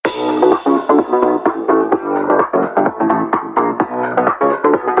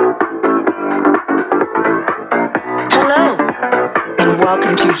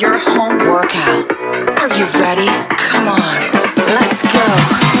welcome to your home workout. Are you ready? Come on, let's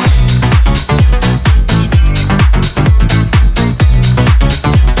go.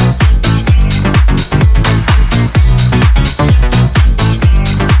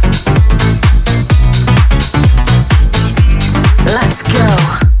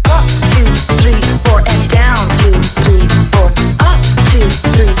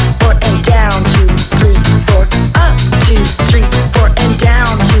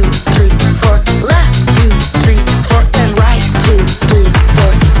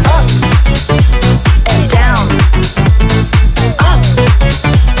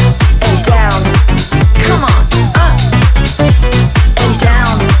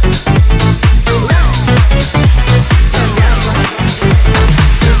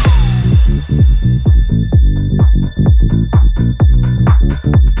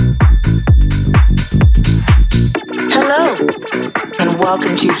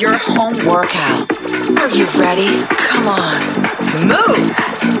 Welcome to your home workout. Are you ready? Come on, move.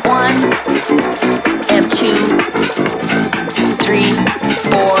 1 and 2, 3,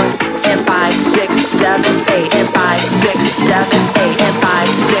 4 and 5, 6, 7, 8 and 5, 6, 7, 8 and 5,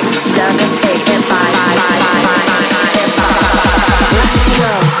 6, 7, 8 and 5, 5 and 5. Let's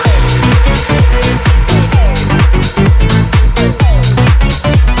go.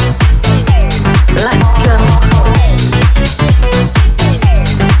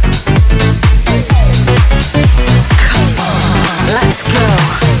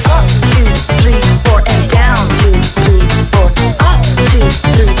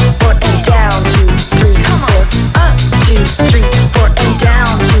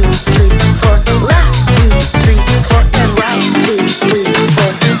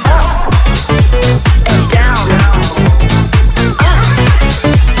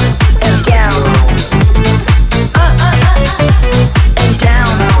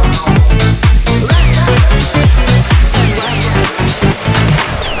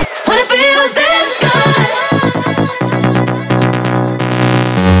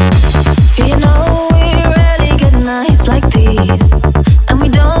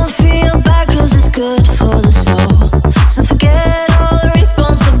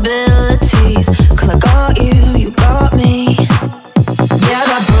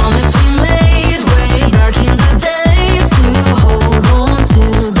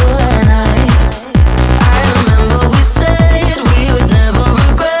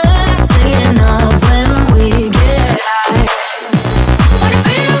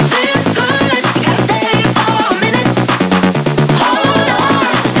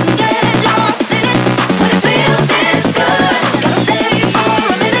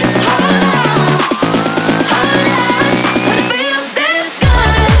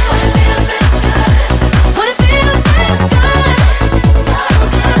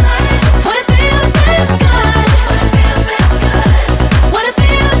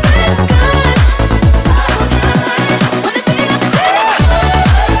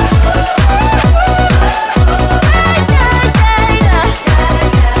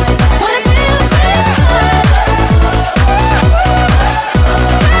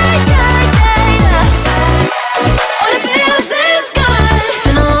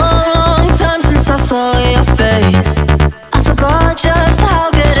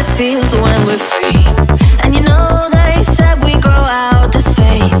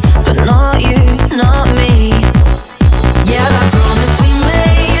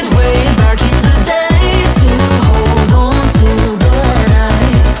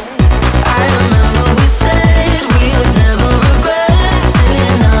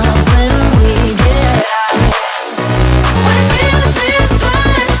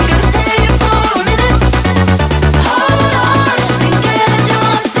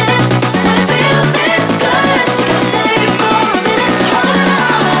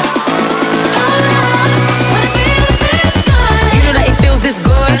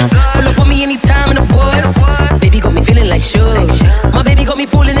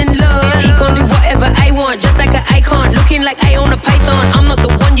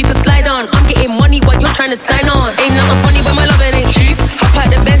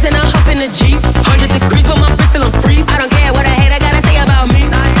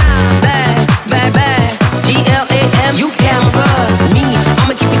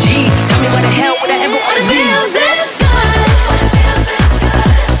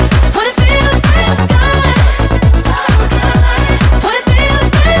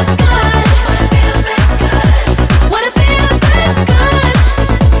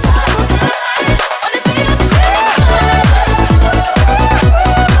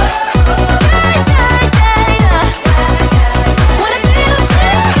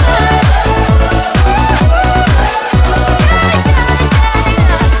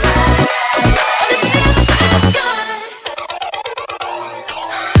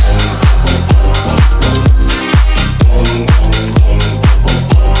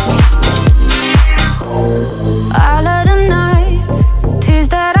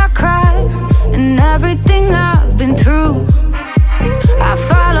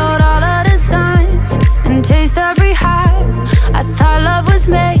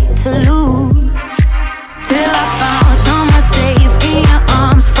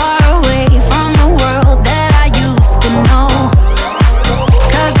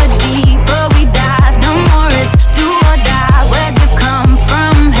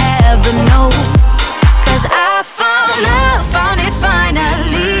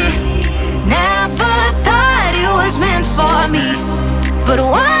 But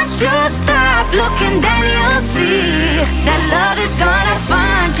once you stop looking, then you'll see that love is gonna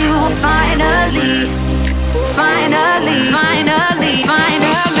find you finally. Finally, finally,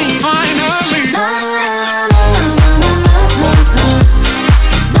 finally, finally.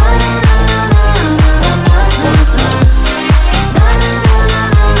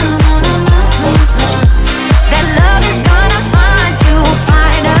 That love is gonna find you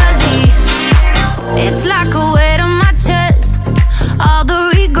finally. It's like a weight on my chest. All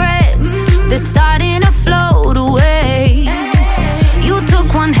the regrets, they're starting to float away. You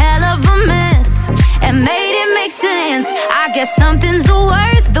took one hell of a mess and made it make sense. I guess something's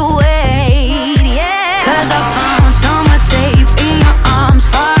worth the wait, yeah. 'Cause I found somewhere safe in your arms,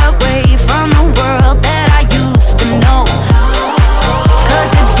 far away from the world that I used to know. 'Cause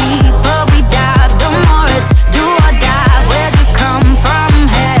the deeper we dive, the more it's do or die. Where'd you come from?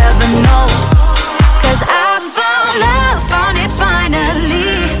 Heaven knows. 'Cause I found love, found it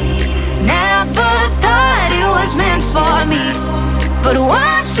finally. Never thought it was meant for me. But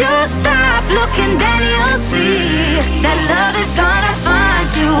once you stop looking, then you'll see that love is gonna find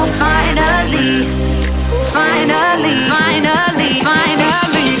you finally. Finally, finally,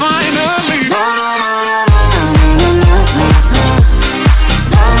 finally, finally.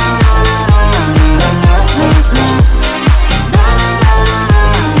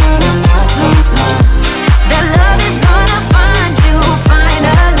 That love is gonna find you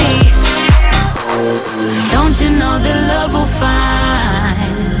finally. Don't you know that love will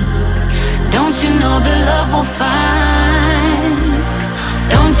find? Don't you know that love will find?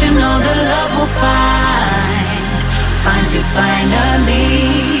 Don't you know that love will find you finally,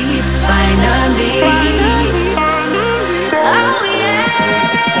 finally. Oh yeah.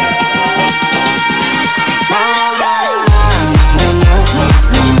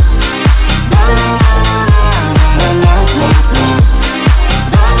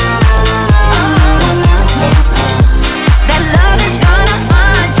 That love is gonna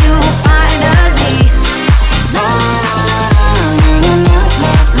find you finally.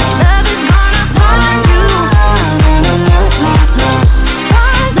 Love is gonna find you.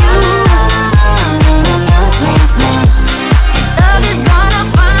 Find you. Love is gonna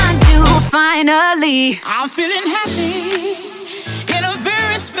find you finally. I'm feeling happy in a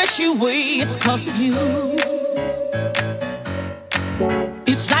very special way. It's 'cause of you.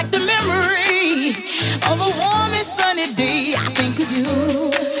 It's like the memory of a warm and sunny day. I think of you.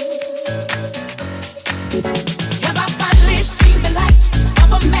 Have I finally seen the light of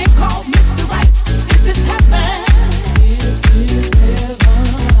a man called Mr. Right? This is heaven. This is heaven.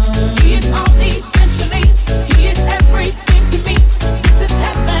 He is all essentially. He is everything to me. This is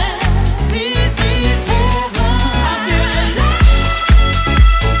heaven. This is heaven.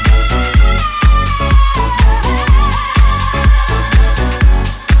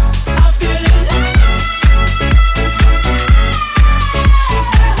 I feel alive. I feel alive.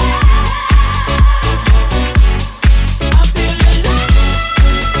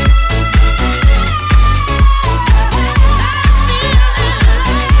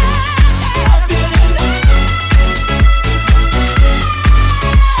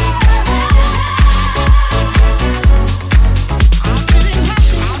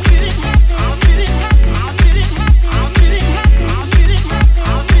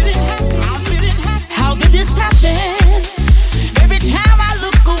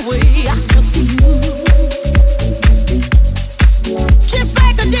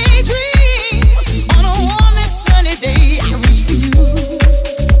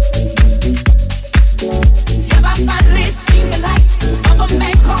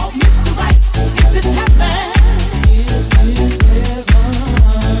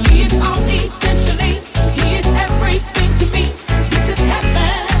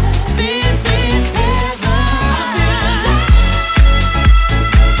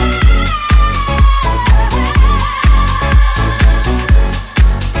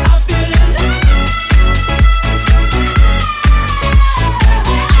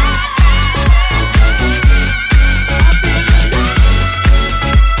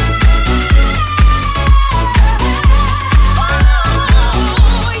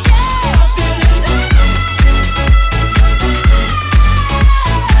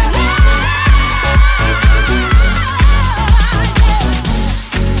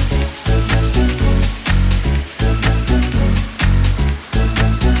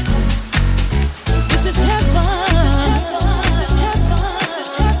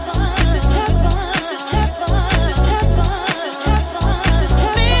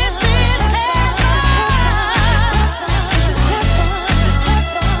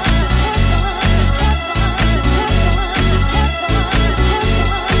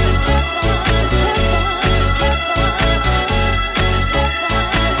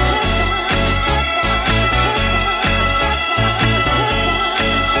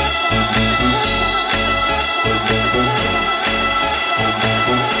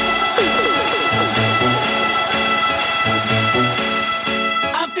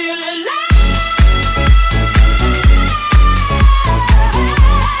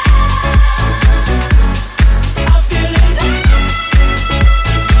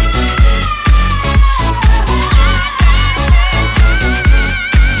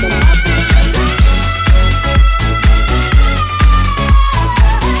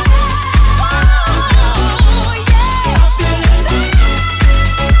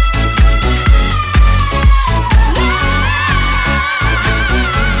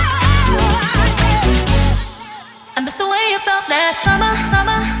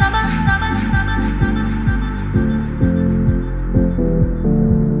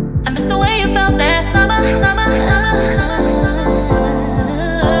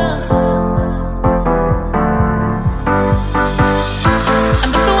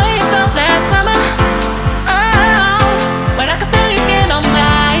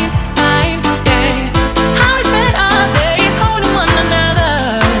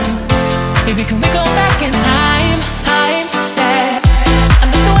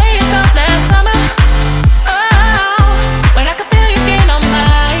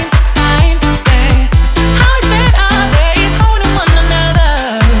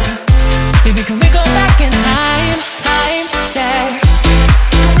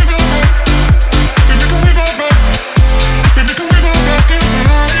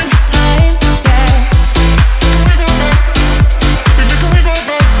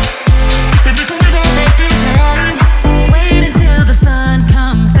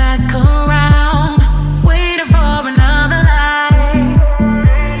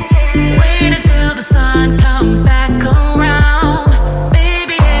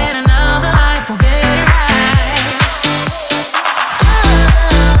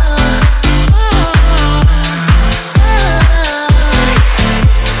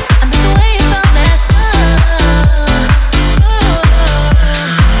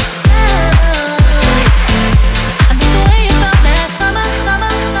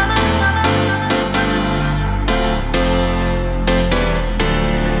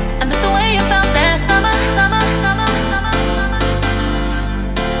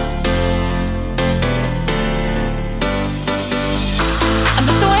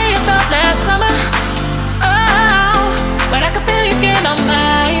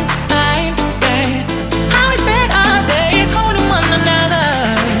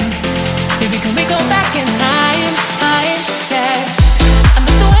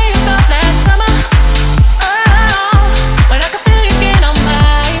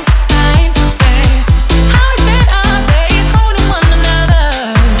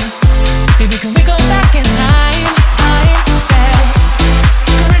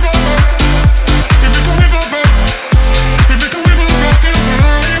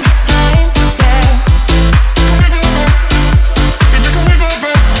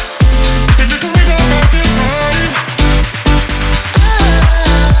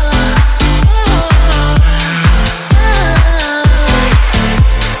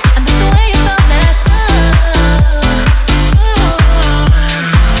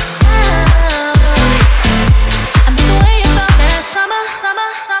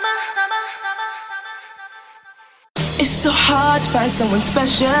 It's so hard to find someone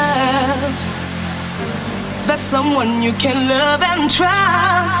special. That's someone you can love and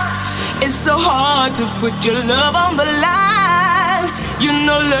trust. It's so hard to put your love on the line. You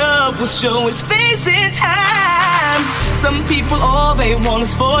know love will show its face in time. Some people all they want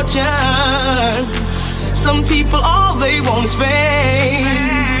is fortune. Some people all they want is fame.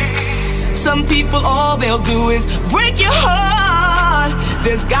 Some people all they'll do is break your heart.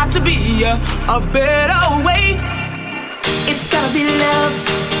 There's got to be a better way. It's gotta be love.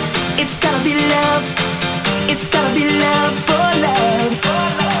 It's gotta be love. It's gotta be love for love.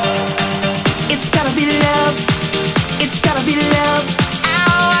 It's gotta be love. It's gotta be love.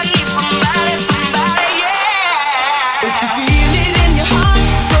 Oh, I need somebody, somebody, yeah. If you feel it in your heart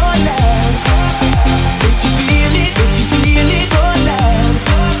for love. If you feel it for love.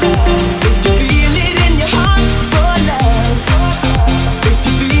 If you feel it in your heart for love. If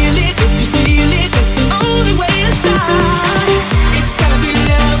you feel it, that's the only way to start. It's gotta be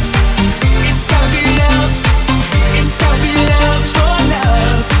love. It's gotta be love. It's gotta be love for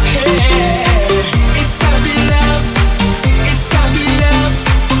love. Yeah. It's gotta be love. It's gotta be love.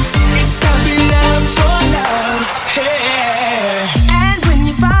 It's gotta be love for love. Yeah. And when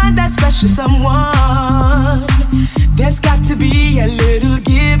you find that special someone, there's got to be a little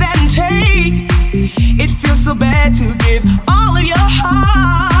give and take. It feels so bad to give all of your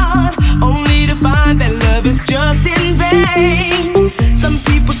heart, only to find that love is just in vain. Some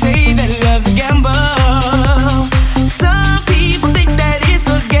people say that love's a gamble. Some people think that it's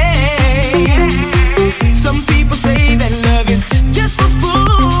a game. Some people say that love is just for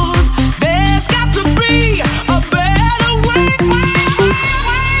fools. There's got to be a better way.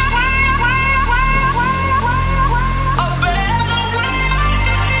 A better way.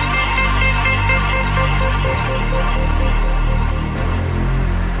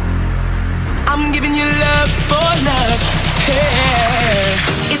 I'm giving you love for love.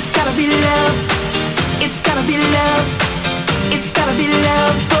 Yeah. It's gotta be love. It's gotta be love. It's gotta be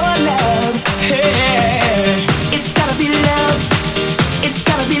love for love. Yeah. It's gotta be love. It's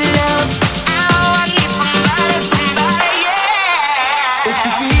gotta be love. Oh, I need somebody, somebody, yeah. If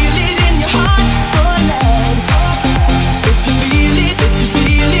you feel it in your heart for love. If you feel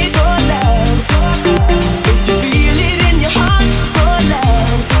it for love. If you feel it in your heart for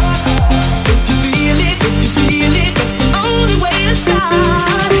love. If you feel it, that's the only way to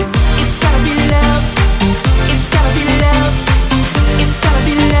start. It's gotta be love. It's gotta be love. It's gotta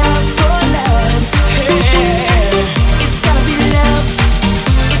be love for love.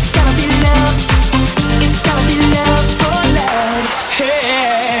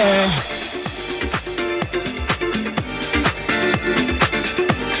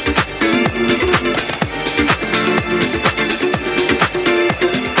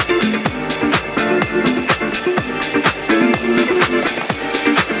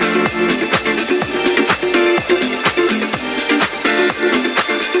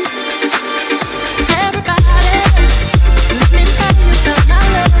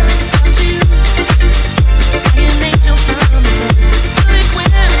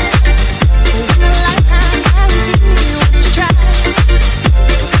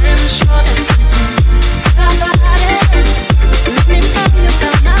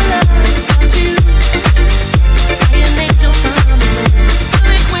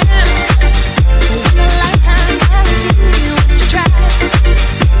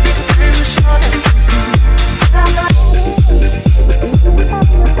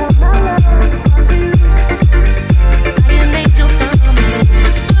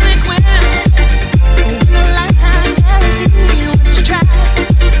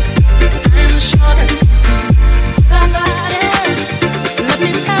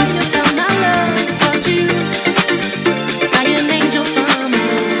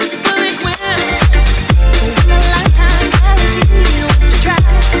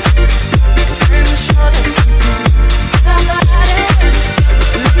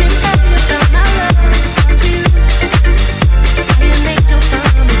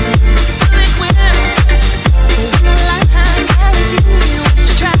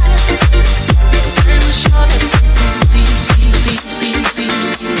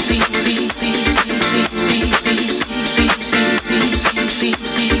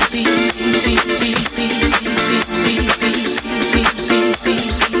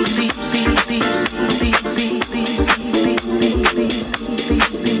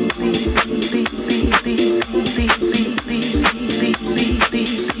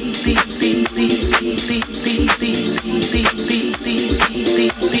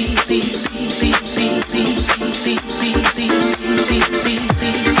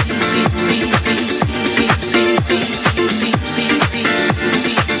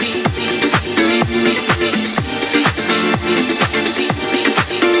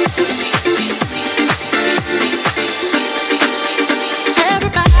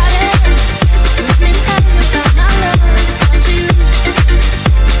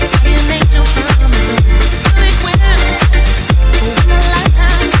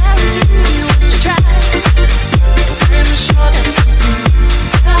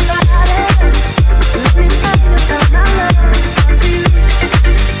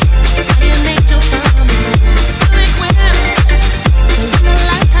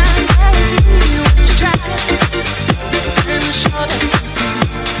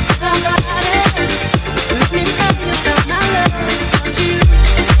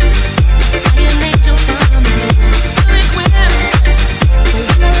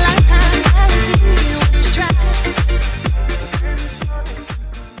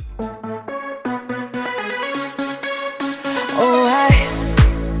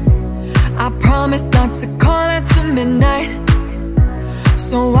 promised not to call after midnight.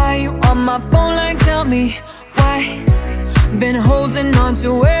 So why you on my phone like, tell me why? Been holding on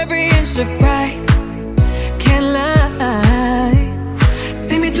to every inch of pride. Can't lie.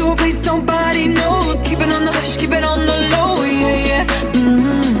 Take me to a place nobody knows. Keep it on the hush, keep it on the low. Yeah, yeah,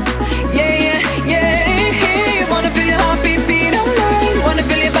 yeah, yeah, yeah. Wanna feel your heartbeat beat on mine. Wanna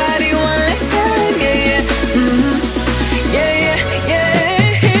feel your body one last time. Yeah, yeah, yeah, yeah, yeah.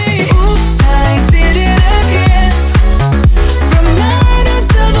 Oops, I did it again. From night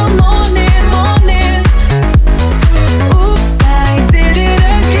until the morning, morning. Oops, I did it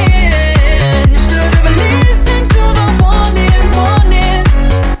again. Should've listened to the warning, warning.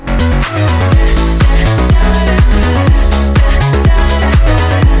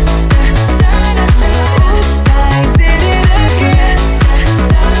 Oops, I did it again.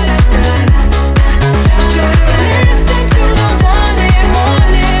 Should've listened to the warning,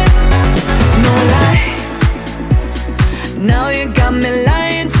 warning. No lie. Now you got me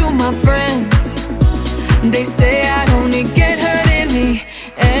lying to my friends. They say I'd only get hurt in the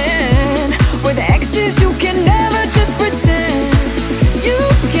end. With exes you can never just pretend. You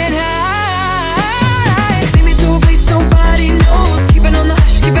can hide. Take me to a place nobody knows. Keep it on the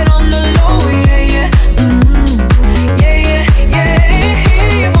hush, keep it on the low. Yeah, yeah, yeah, yeah,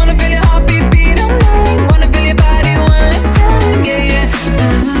 yeah. Wanna feel your heartbeat beat on mine. Wanna feel your body one last time. Yeah, yeah,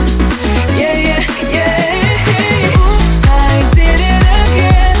 yeah, yeah, yeah. Oops, I did it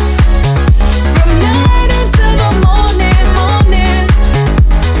again. From night until the morning, morning.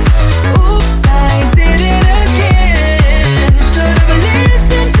 Oops, I did it again. Should've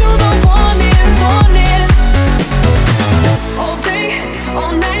listened to the warning, warning. All day,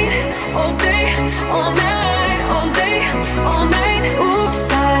 all night, all day, all night, all day, all night. Oops,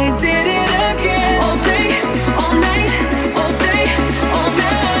 I did it again. All day, all night, all day, all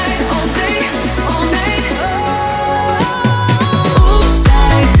night, all day, all night. Oops,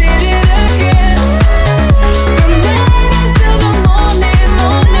 I did it again. From night until the morning,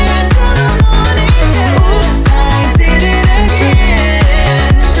 morning, till the morning. Oops, I did it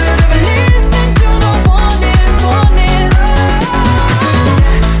again. Should've listened to the warning, warning.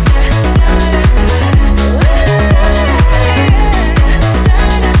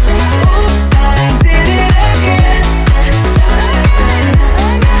 Oops, I did it again.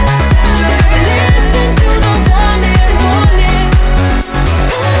 Should've listened to the warning, warning.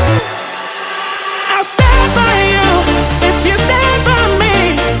 I'll stand by you if you stand by me.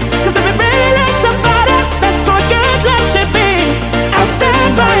 'Cause if we really love somebody, that's what good love should be. I'll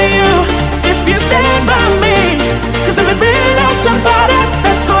stand by you if you stand by me. 'Cause if we really love somebody,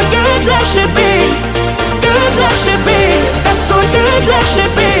 that's what good love should be. Good love should be. That's what good love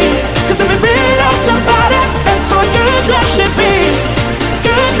should be. 'Cause if we really love somebody, that's what good love should be.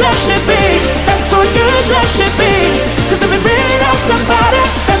 Good love should be. That's what good love should be. 'Cause if we really love somebody,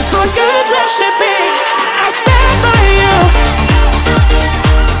 that's what good love should be. I'll stand by you.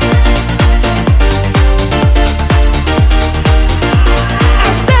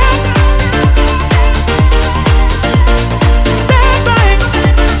 I'll stand by you.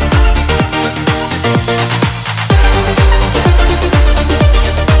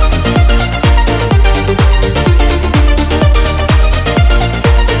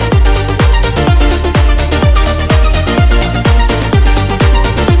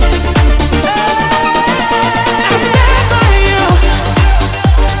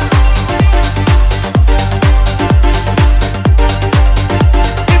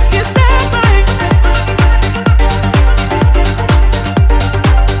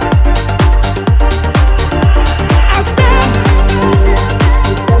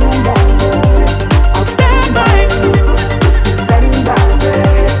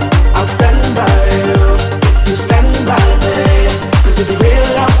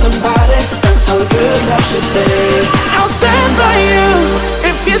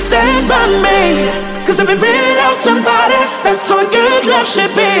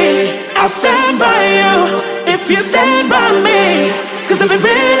 Should be. I'll stand by you if you stand by me. 'Cause if we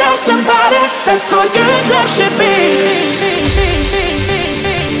really love somebody, that's what good love should be.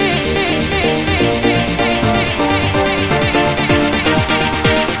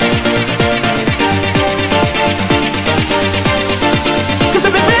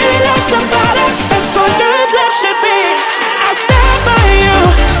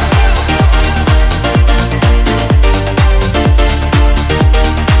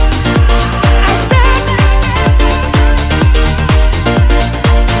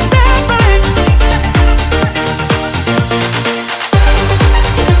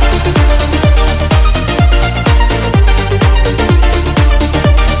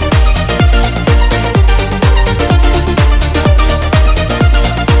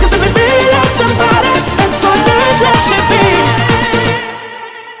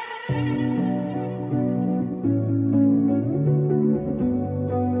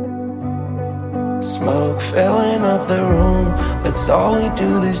 Smoke filling up the room. That's all we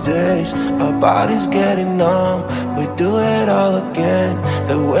do these days. Our bodies getting numb. We do it all again.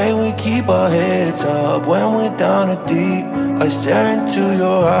 The way we keep our heads up when we're down a deep. I stare into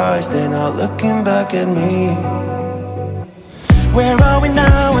your eyes, then not looking back at me. Where are we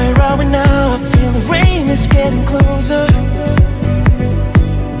now? Where are we now? I feel the rain is getting closer.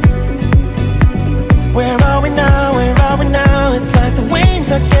 Where are we now? Where are we now? It's like the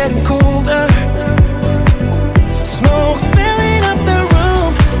winds are getting colder. Smoke filling up the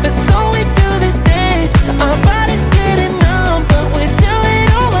room. That's all we do these days. Our bodies getting numb, but we do it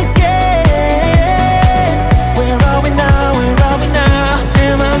all again. Where are we now? Where are we now?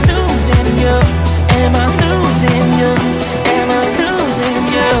 Am I losing you? Am I losing you? Am I losing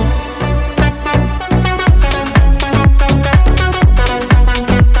you?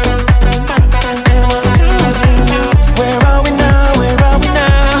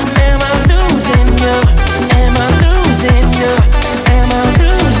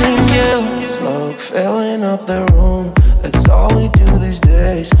 Filling up the room, that's all we do these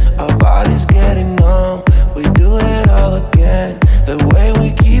days. Our bodies getting numb, we do it all again. The way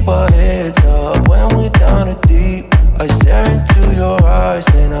we keep our heads up when we're down a deep. I stare into your eyes,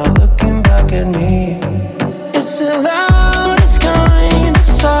 then I'm looking back at me. It's the loudest kind of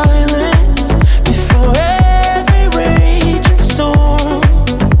silence before every raging storm.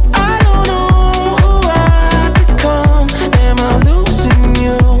 I don't know who I've become. Am I losing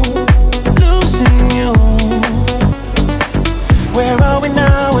you? Where are we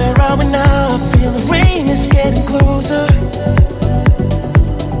now? Where are we now? I feel the rain is getting closer.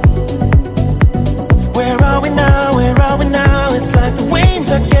 Where are we now? Where are we now? It's like the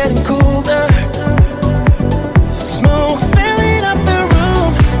winds are getting colder. Smoke filling up the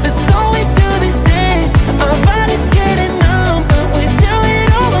room. That's all we do these days. Our bodies getting numb, but we do it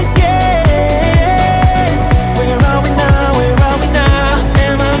all again. Where are we now? Where are we now?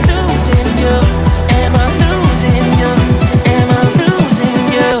 Am I losing you? Am I losing you? Am I losing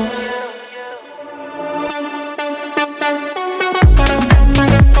you?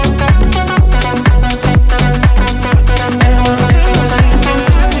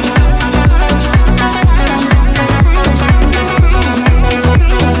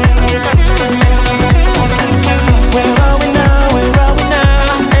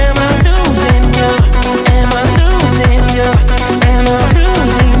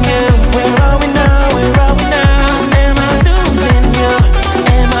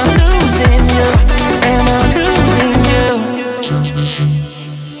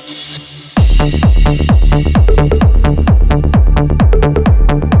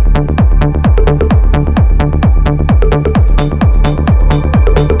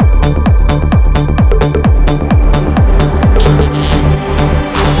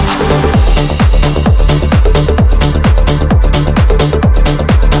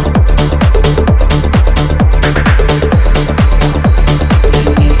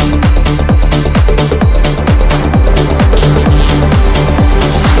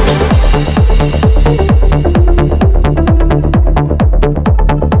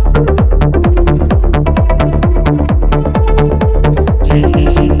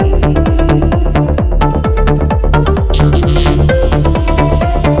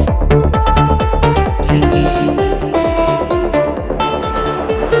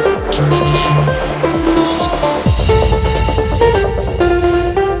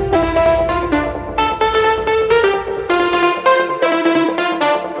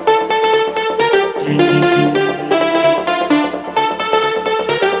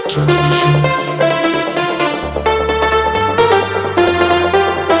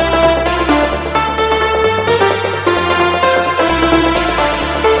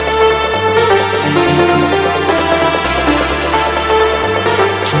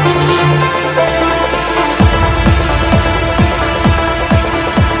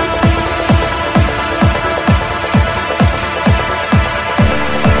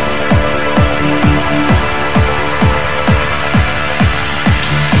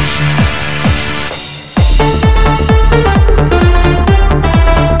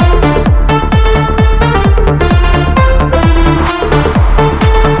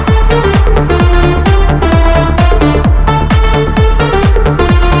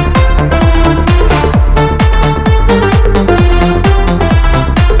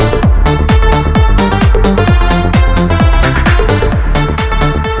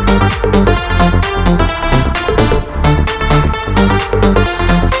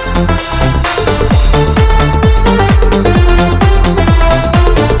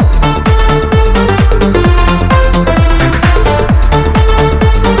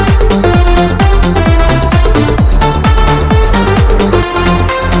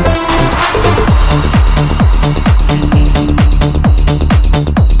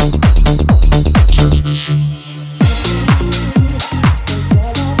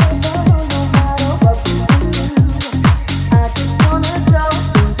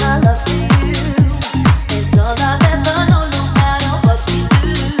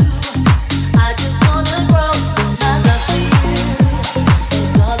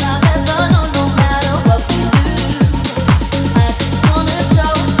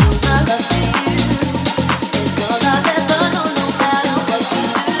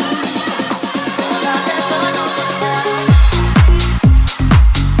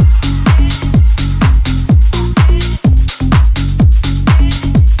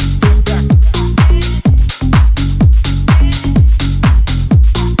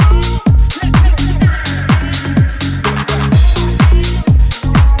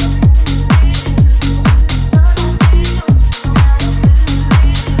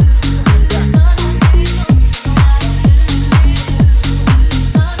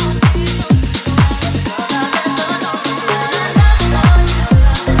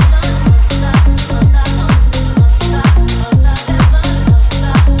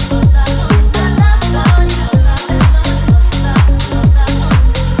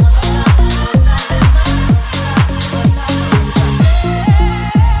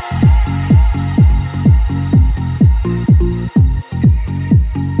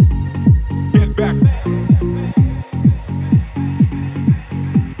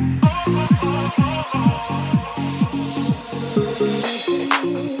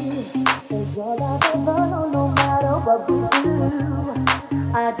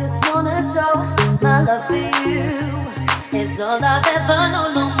 I just wanna show my love for you. It's all I've ever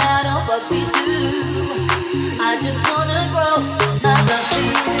known, no matter what we do. I just wanna grow my love for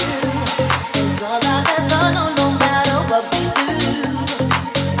you. It's all I've ever known, no matter what we do.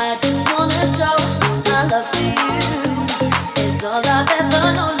 I just wanna show my love for you. It's all I've ever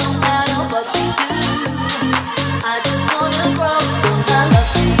known, no matter what we do. I just wanna grow my love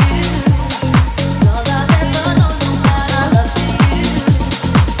for you.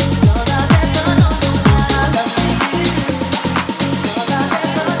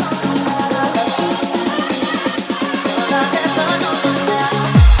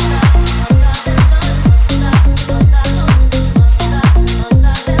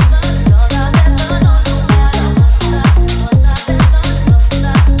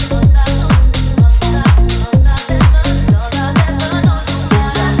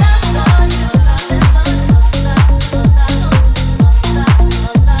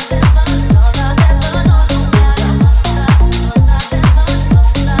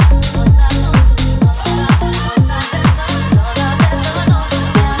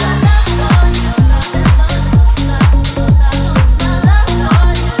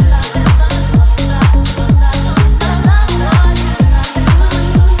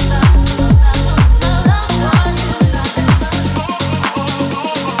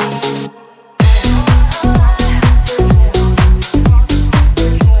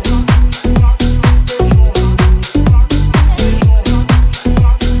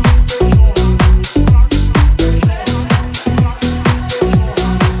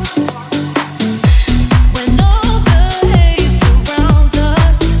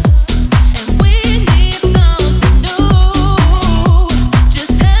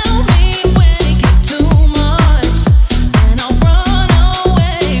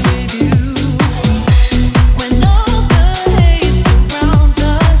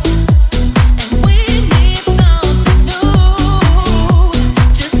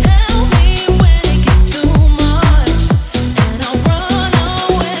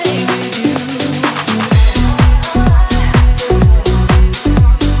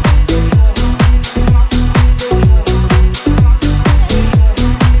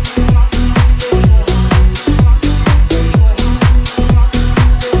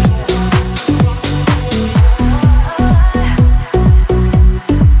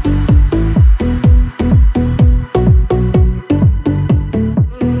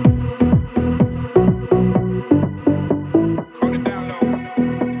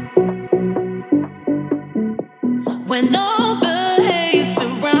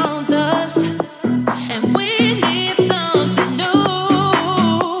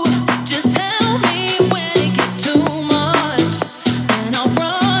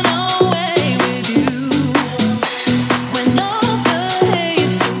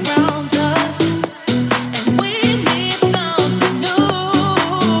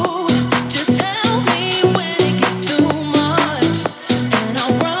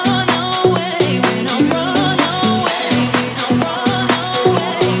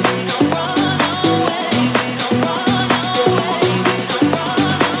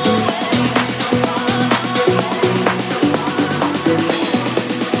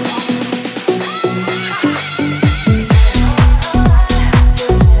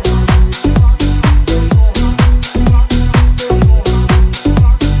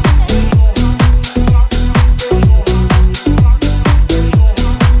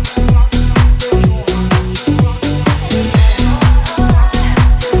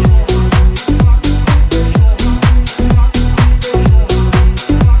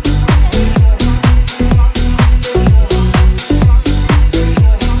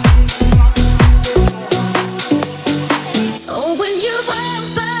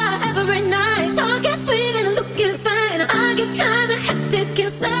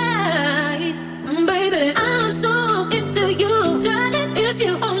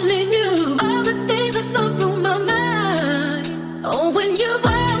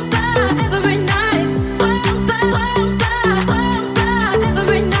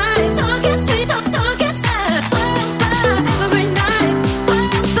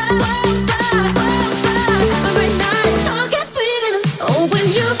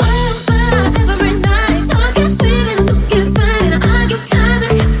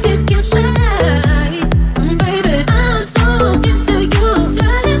 Into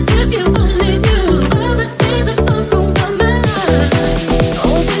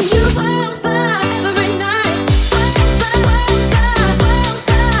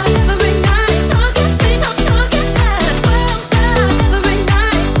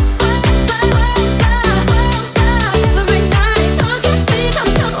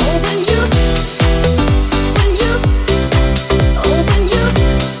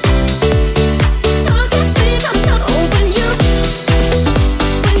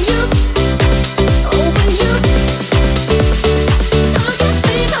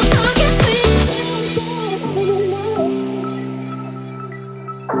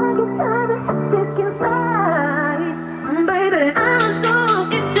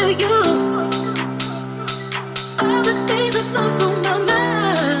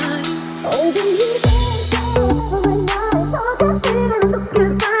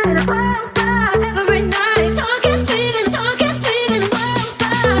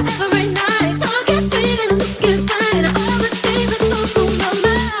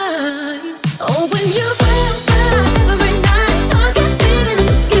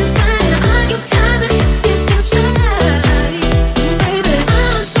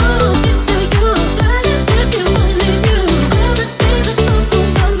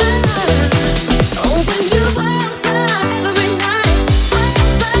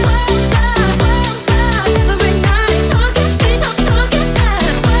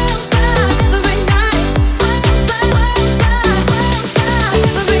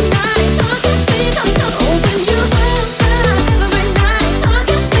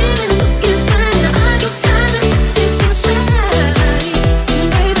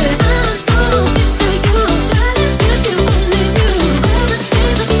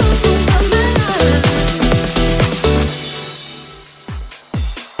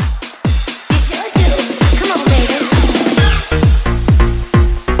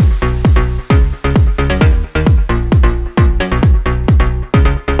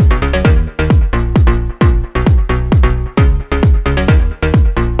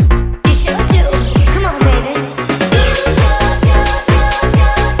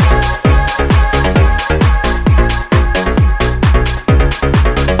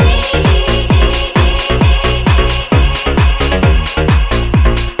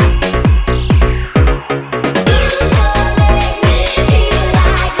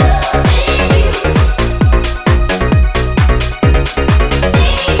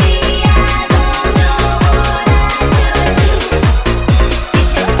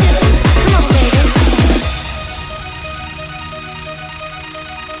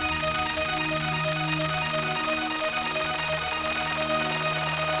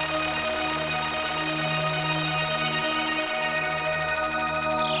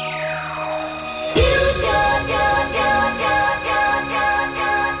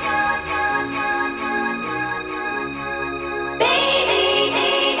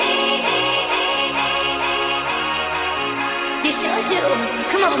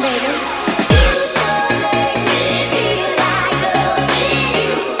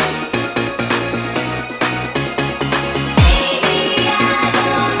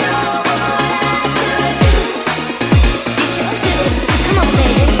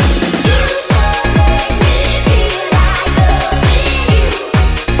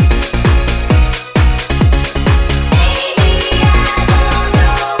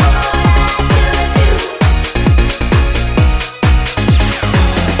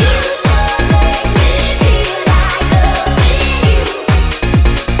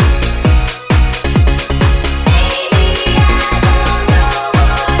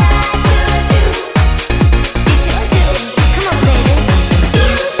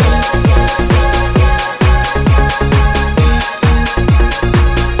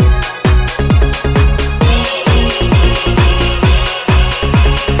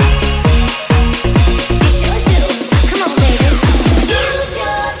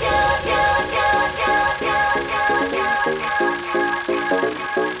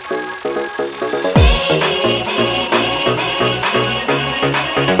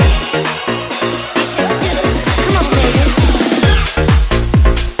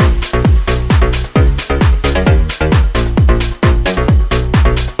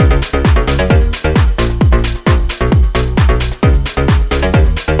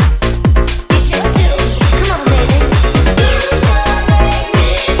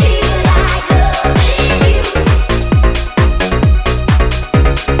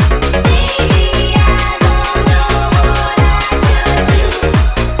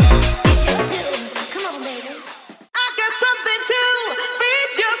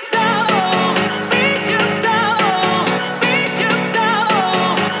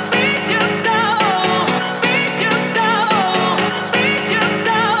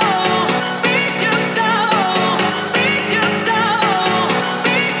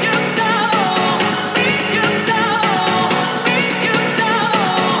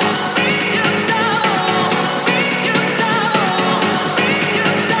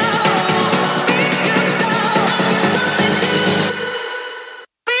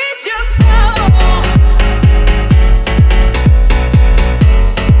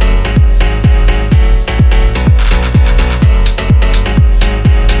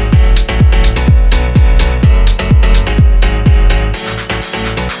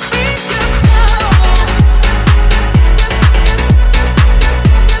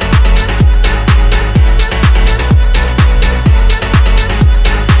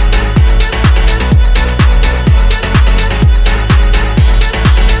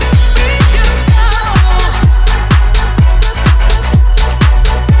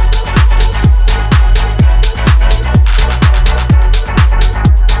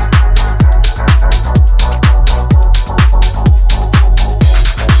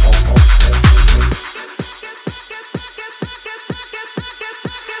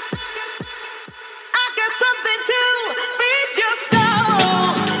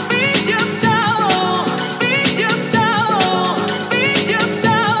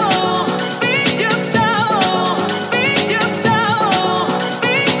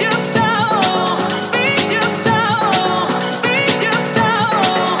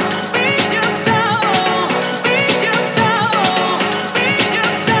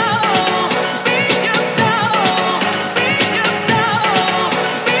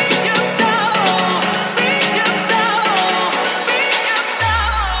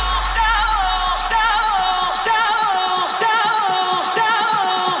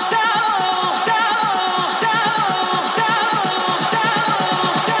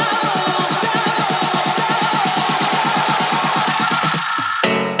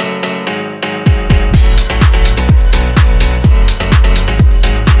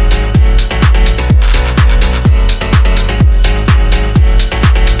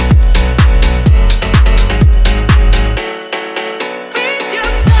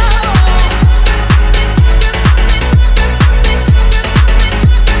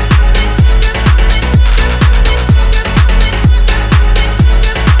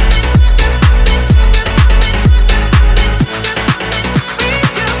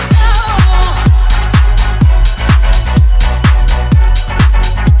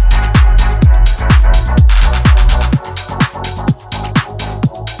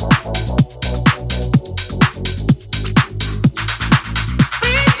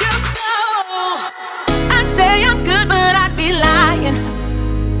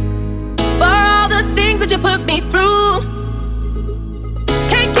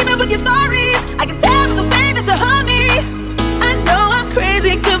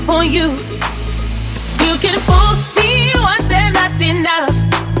on you. You can fool me once and that's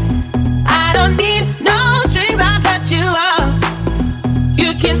enough.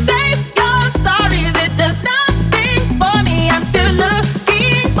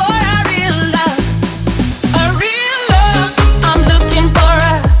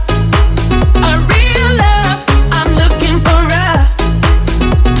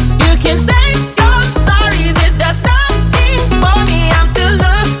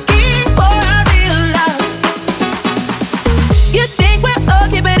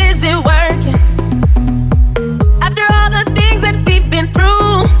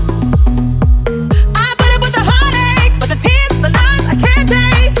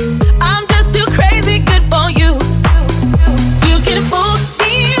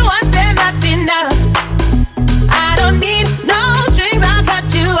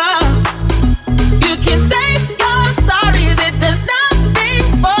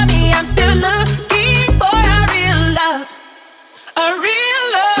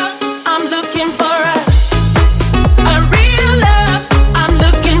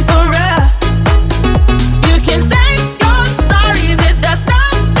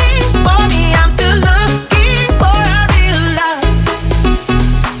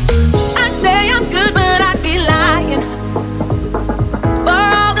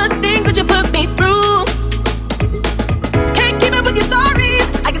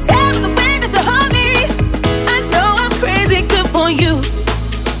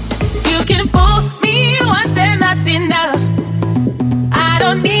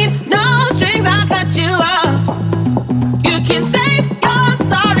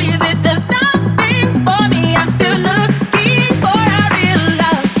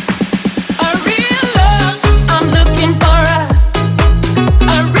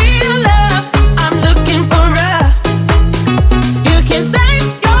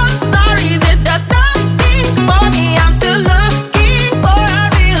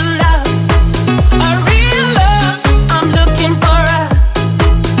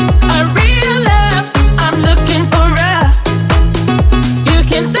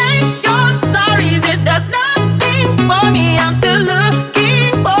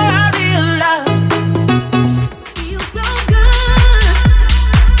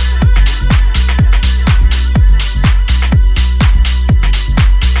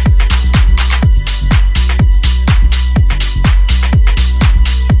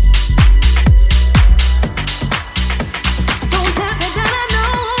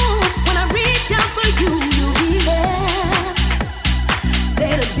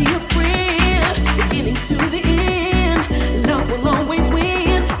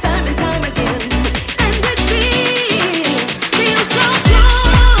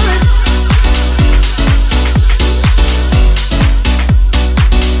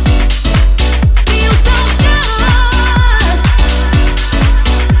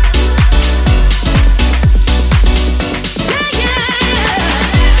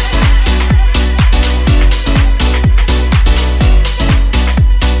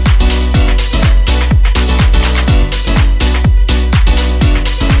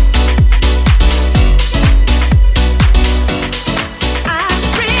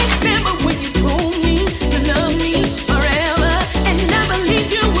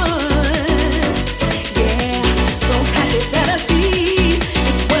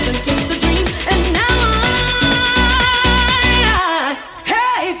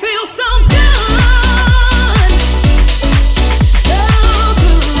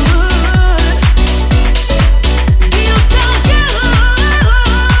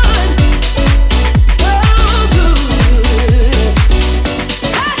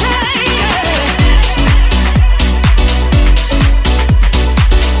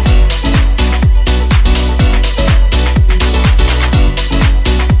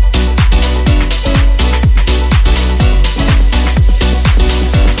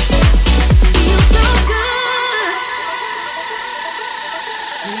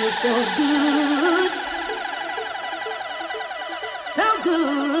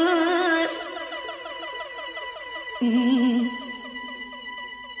 I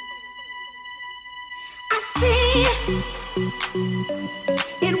see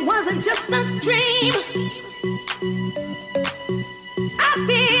it wasn't just a dream. I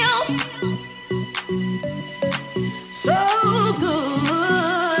feel so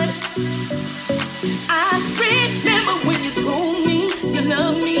good. I remember when you told me you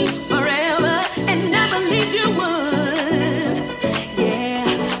love me forever and never leave you would. Yeah,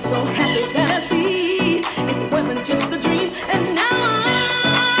 so happy that I see it wasn't just a dream. And now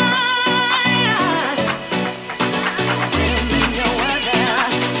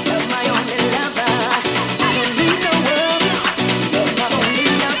my only lover. I don't need no other. You're my only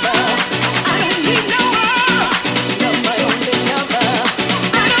lover.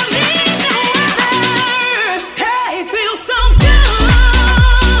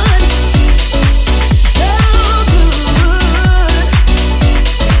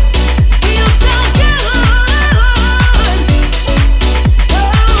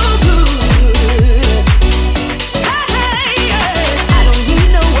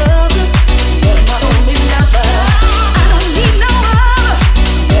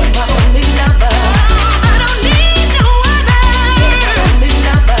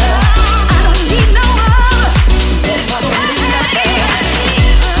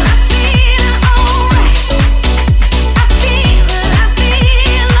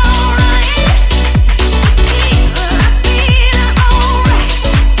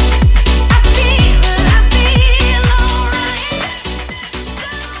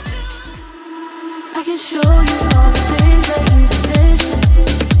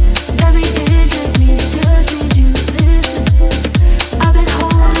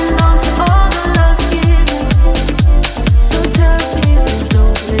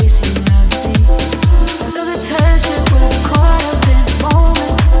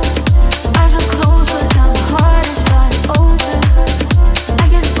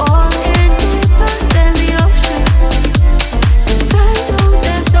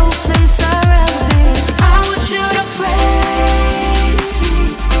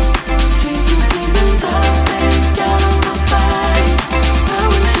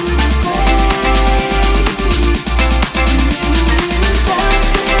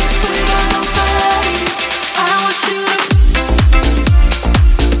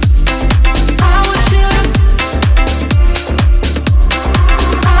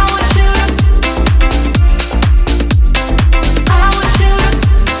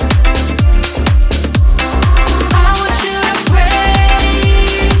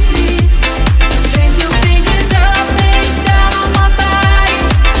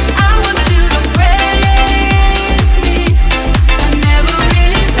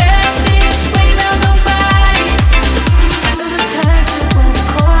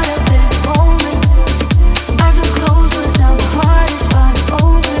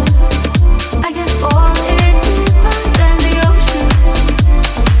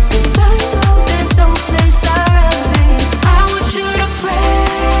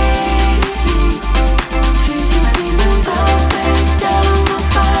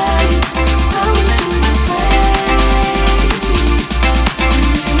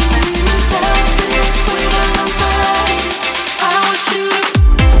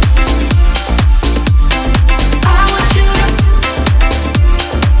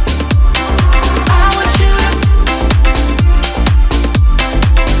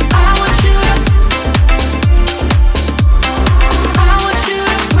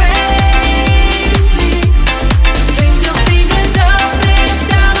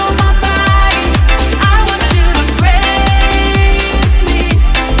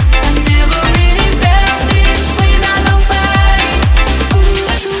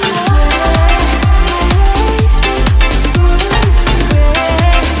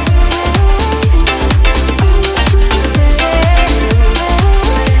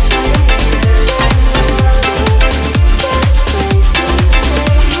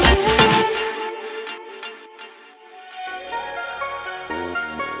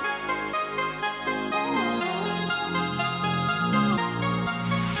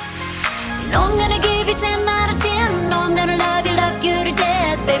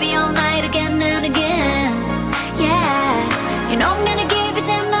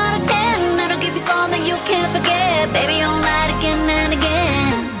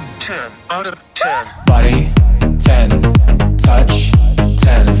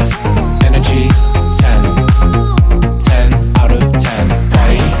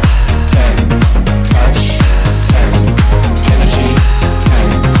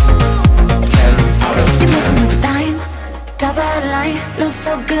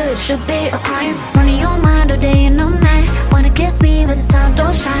 good, should be a crime. Running your mind all day and all night. Wanna kiss me but the sun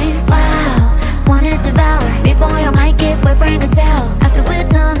don't shine. Wow, wanna devour me, boy, I might get wet, bring a towel. After we're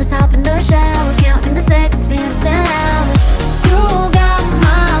done, let's hop in the shower. Counting the seconds, minutes and hours. You